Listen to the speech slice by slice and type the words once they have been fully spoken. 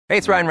Hey,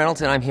 it's Ryan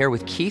Reynolds, and I'm here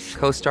with Keith,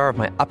 co-star of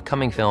my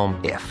upcoming film,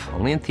 If,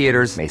 only in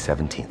theaters May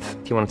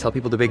 17th. Do you want to tell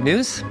people the big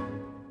news?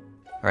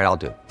 All right, I'll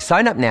do it.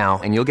 Sign up now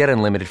and you'll get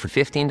unlimited for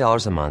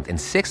 $15 a month and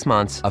 6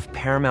 months of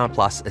Paramount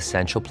Plus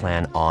Essential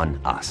Plan on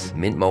us.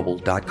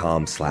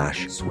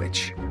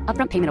 MintMobile.com/switch.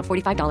 Upfront payment of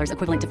 $45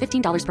 equivalent to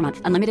 $15 per month.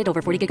 Unlimited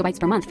over 40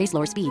 gigabytes per month. Face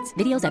lower speeds.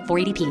 Videos at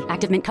 480p.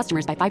 Active Mint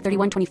customers by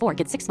 531.24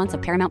 get 6 months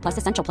of Paramount Plus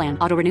Essential Plan.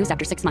 Auto renews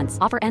after 6 months.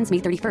 Offer ends May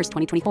 31st,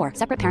 2024.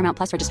 Separate Paramount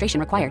Plus registration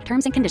required.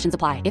 Terms and conditions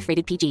apply if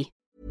rated PG.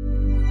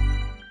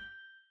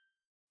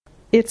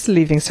 It's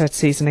Leaving Cert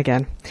season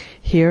again.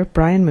 Here,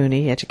 Brian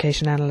Mooney,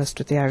 education analyst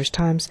with the Irish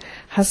Times,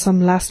 has some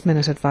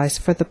last-minute advice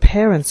for the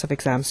parents of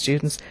exam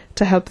students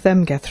to help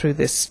them get through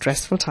this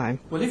stressful time.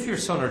 Well, if your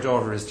son or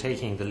daughter is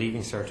taking the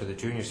Leaving Cert or the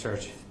Junior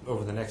Cert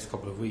over the next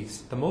couple of weeks,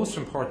 the most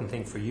important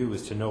thing for you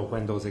is to know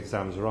when those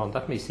exams are on.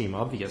 That may seem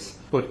obvious,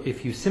 but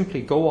if you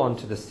simply go on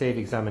to the State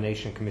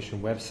Examination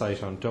Commission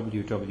website on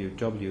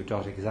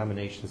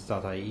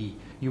www.examinations.ie,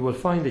 you will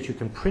find that you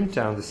can print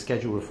down the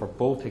schedule for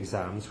both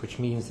exams, which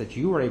means that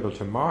you are able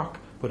to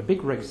put a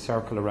big red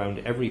circle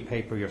around every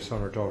paper your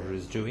son or daughter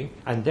is doing,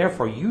 and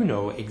therefore you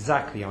know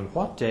exactly on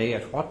what day,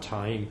 at what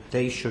time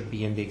they should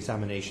be in the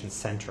examination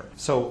centre.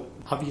 So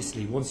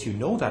obviously once you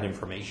know that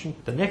information,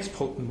 the next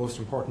most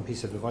important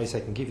piece of advice I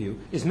can give you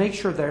is make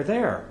sure they're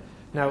there.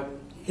 Now,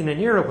 in an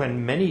era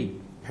when many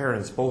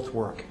parents both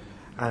work,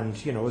 and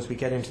as we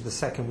get into the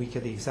second week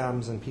of the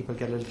exams and people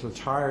get a little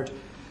tired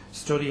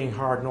studying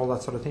hard and all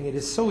that sort of thing, it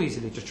is so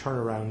easily to turn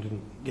around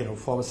and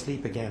fall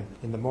asleep again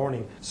in the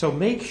morning. So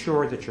make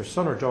sure that your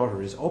son or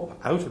daughter is up,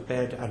 out of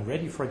bed and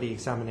ready for the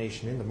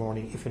examination in the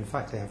morning, if in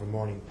fact they have a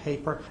morning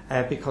paper,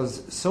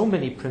 because so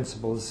many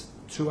principals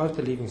throughout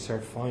the Leaving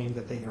Cert find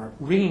that they are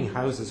ringing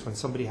houses when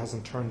somebody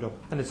hasn't turned up,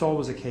 and it's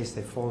always a case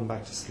they've fallen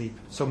back to sleep.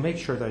 So make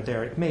sure they're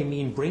there. It may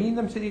mean bringing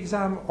them to the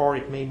exam, or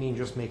it may mean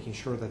just making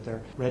sure that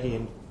they're ready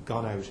and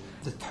gone out.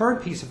 The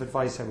third piece of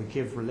advice I would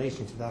give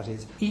relating to that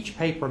is each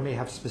paper may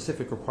have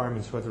specific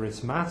requirements, whether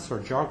it's maths or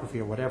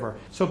geography or whatever.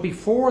 So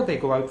before they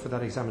go out for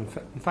that exam,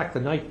 in fact the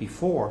night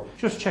before,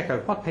 just check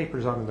out what paper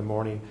is on in the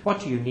morning,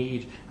 what do you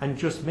need, and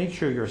just make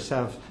sure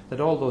yourself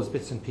that all those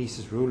bits and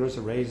pieces, rulers,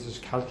 erasers,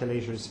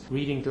 calculators,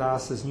 reading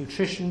glasses,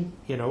 nutrition,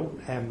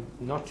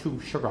 not too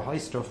sugar high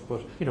stuff,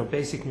 but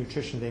basic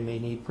nutrition they may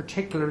need,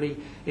 particularly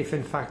if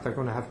in fact they're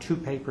going to have 2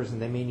 papers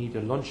and they may need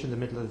a lunch in the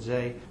middle of the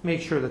day.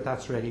 Make sure that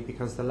that's ready,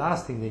 because the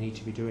last thing they need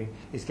to be doing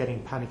is getting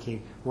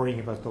panicky, worrying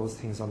about those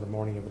things on the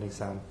morning of an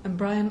exam. And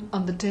Brian,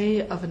 on the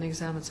day of an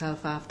exam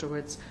itself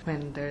afterwards,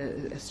 when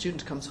a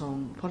student comes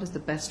home, what is the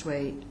best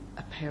way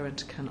a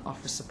parent can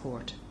offer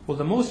support? Well,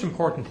 the most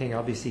important thing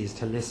obviously is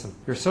to listen.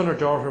 Your son or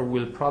daughter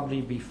will probably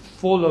be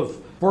full of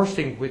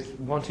bursting with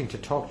wanting to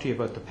talk to you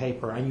about the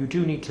paper, and you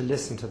do need to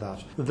listen to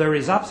that. There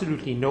is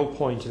absolutely no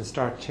point in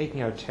start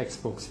taking out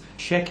textbooks,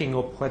 checking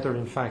up whether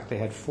in fact they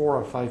had 4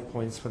 or 5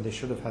 points when they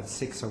should have had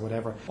 6 or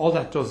whatever. All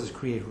that does is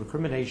create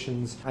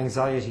recriminations,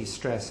 anxiety,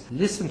 stress.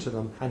 Listen to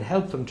them and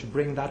help them to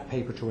bring that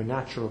paper to a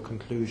natural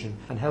conclusion,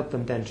 and help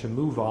them then to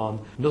move on.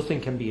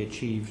 Nothing can be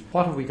achieved.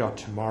 What have we got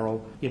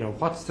tomorrow?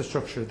 What's the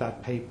structure of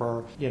that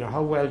paper?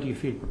 How well do you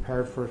feel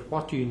prepared for it?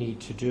 What do you need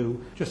to do?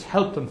 Just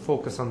help them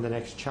focus on the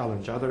next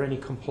challenge. Are there any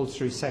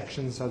compulsory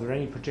sections? Are there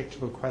any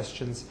predictable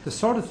questions? The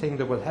sort of thing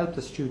that will help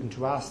the student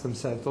to ask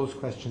themselves those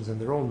questions in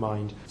their own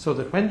mind, so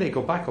that when they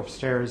go back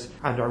upstairs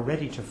and are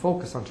ready to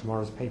focus on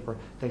tomorrow's paper,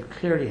 they'll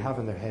clearly have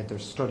in their head their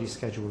study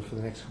schedule for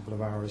the next couple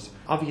of hours.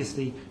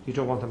 Obviously, you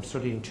don't want them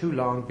studying too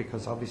long,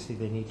 because obviously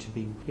they need to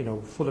be,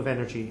 full of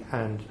energy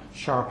and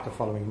sharp the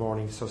following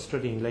morning. So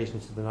studying late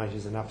into the night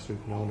is an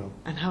absolute no-no.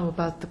 And how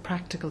about the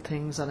practical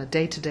things on a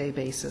day-to-day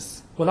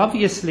basis? Well,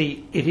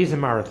 obviously, it is a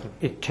marathon.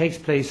 It takes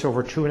place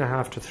over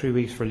 2.5 to 3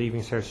 weeks for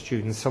Leaving Cert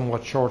students,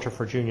 somewhat shorter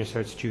for Junior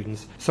Cert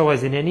students. So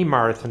as in any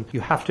marathon, you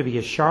have to be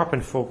as sharp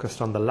and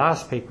focused on the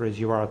last paper as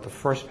you are at the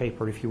first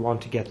paper if you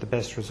want to get the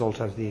best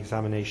result out of the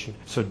examination.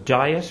 So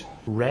diet,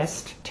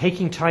 rest,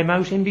 taking time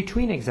out in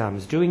between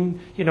exams, doing,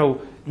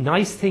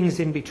 nice things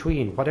in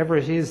between, whatever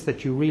it is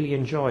that you really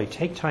enjoy.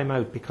 Take time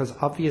out, because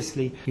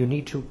obviously you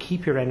need to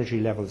keep your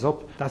energy levels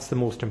up. That's the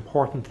most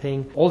important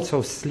thing.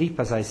 Also, sleep,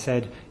 as I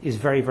said, is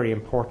very, very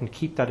important.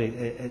 Keep that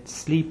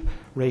sleep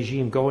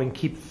regime going.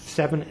 Keep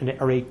 7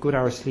 or 8 good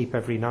hours sleep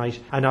every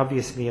night. And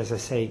obviously, as I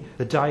say,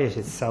 the diet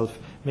itself,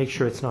 make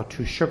sure it's not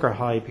too sugar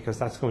high, because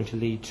that's going to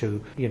lead to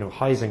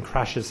highs and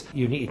crashes.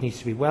 It needs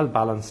to be well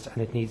balanced,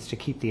 and it needs to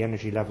keep the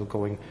energy level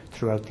going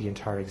throughout the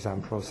entire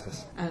exam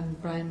process.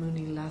 And Brian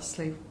Mooney,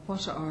 lastly,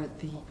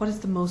 what is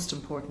the most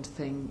important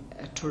thing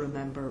to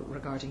remember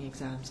regarding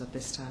exams at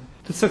this time?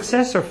 The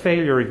success or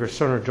failure of your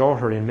son or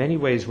daughter in many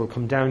ways will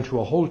come down to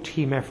a whole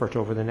team effort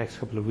over the next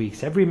couple of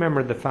weeks. Every member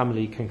of the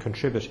family can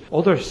contribute.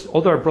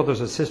 Other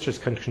brothers or sisters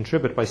can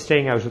contribute by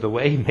staying out of the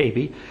way,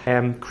 maybe,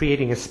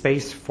 creating a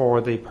space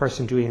for the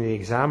person doing the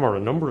exam, or a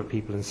number of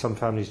people in some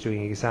families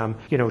doing the exam,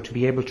 to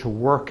be able to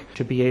work,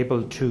 to be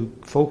able to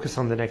focus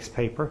on the next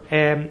paper.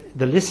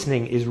 The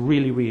listening is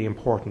really, really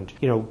important.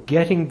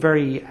 Getting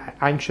very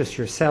anxious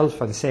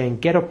yourself and saying,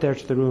 get up there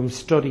to the room,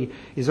 study,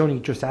 is only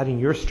just adding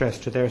your stress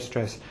to their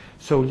stress.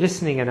 So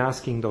listening and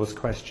asking those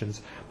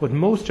questions. But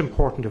most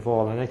important of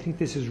all, and I think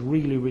this is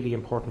really, really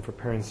important for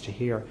parents to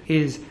hear,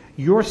 is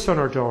your son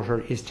or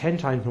daughter is 10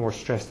 times more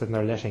stressed than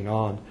they're letting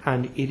on.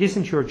 And it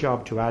isn't your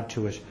job to add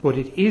to it, but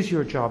it is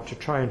your job to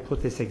try and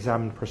put this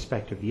exam in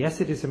perspective.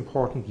 Yes, it is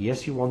important.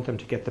 Yes, you want them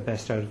to get the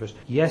best out of it.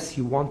 Yes,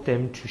 you want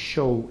them to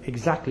show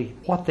exactly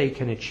what they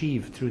can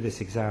achieve through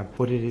this exam.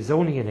 But it is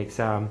only an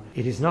exam.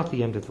 It is not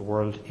the end of the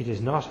world. It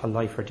is not a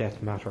life or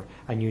death matter.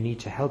 And you need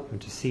to help them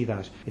to see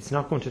that. It's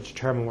not going to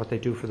determine what they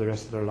do for the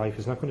rest of their life.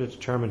 It's not going to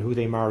determine who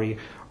they marry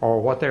or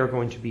what they're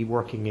going to be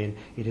working in.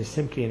 It is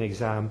simply an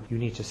exam. You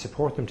need to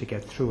support them to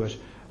get through it,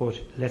 but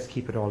let's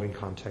keep it all in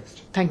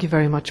context. Thank you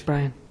very much,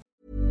 Brian.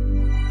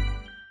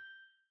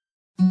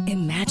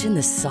 Imagine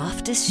the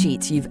softest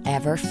sheets you've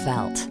ever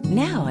felt.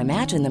 Now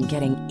imagine them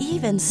getting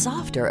even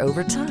softer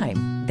over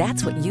time.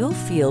 That's what you'll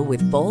feel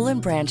with Boll &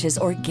 Branch's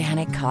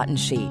organic cotton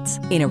sheets.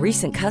 In a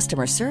recent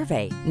customer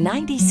survey,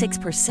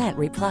 96%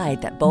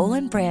 replied that Boll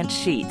 & Branch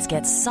sheets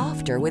get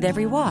softer with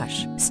every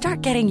wash.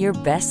 Start getting your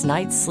best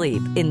night's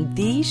sleep in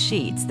these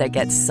sheets that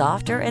get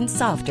softer and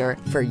softer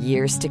for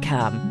years to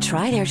come.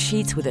 Try their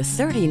sheets with a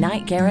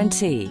 30-night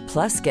guarantee.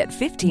 Plus, get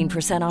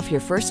 15% off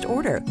your first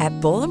order at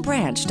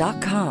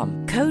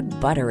bollandbranch.com. Code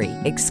BUTTERY.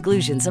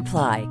 Exclusions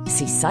apply.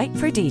 See site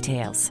for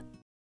details.